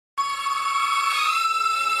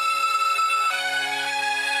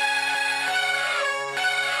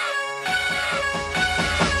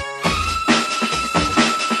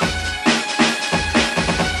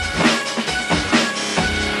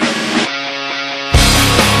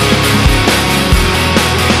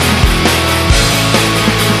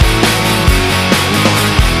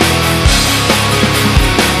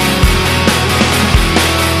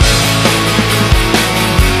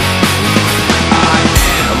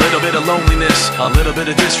A little bit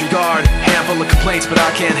of disregard, handful of complaints, but I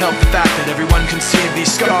can't help the fact that everyone can see these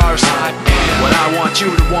scars. What I want you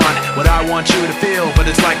to want, what I want you to feel, but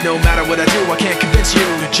it's like no matter what I do, I can't convince you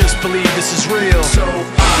to just believe this is real. So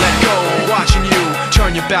let go, watching you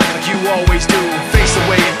turn your back like you always do. Face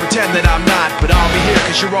away and pretend that I'm not, but I'll be here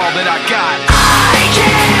cause you're all that I got. I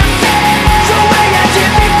can't feel the way I did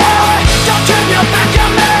before. Don't turn your back on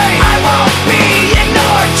me, I won't be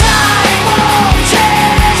ignored. Time won't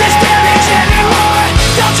change this damage anymore.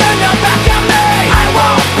 Don't turn your back on me, I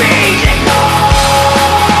won't be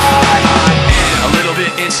ignored. A little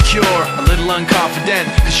bit insecure, a little unconfident,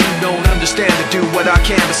 cause you don't understand to do what I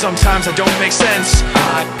can, but sometimes I don't make sense.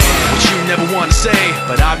 What you never want to say,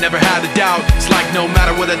 but I've never had a doubt. It's like no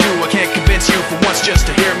matter what I do, I can't convince you for once just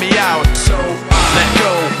to hear me out. So let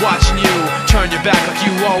go, watching you turn your back like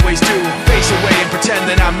you always do. Face away and pretend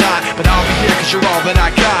that I'm not, but I'll be here cause you're all that I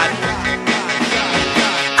got.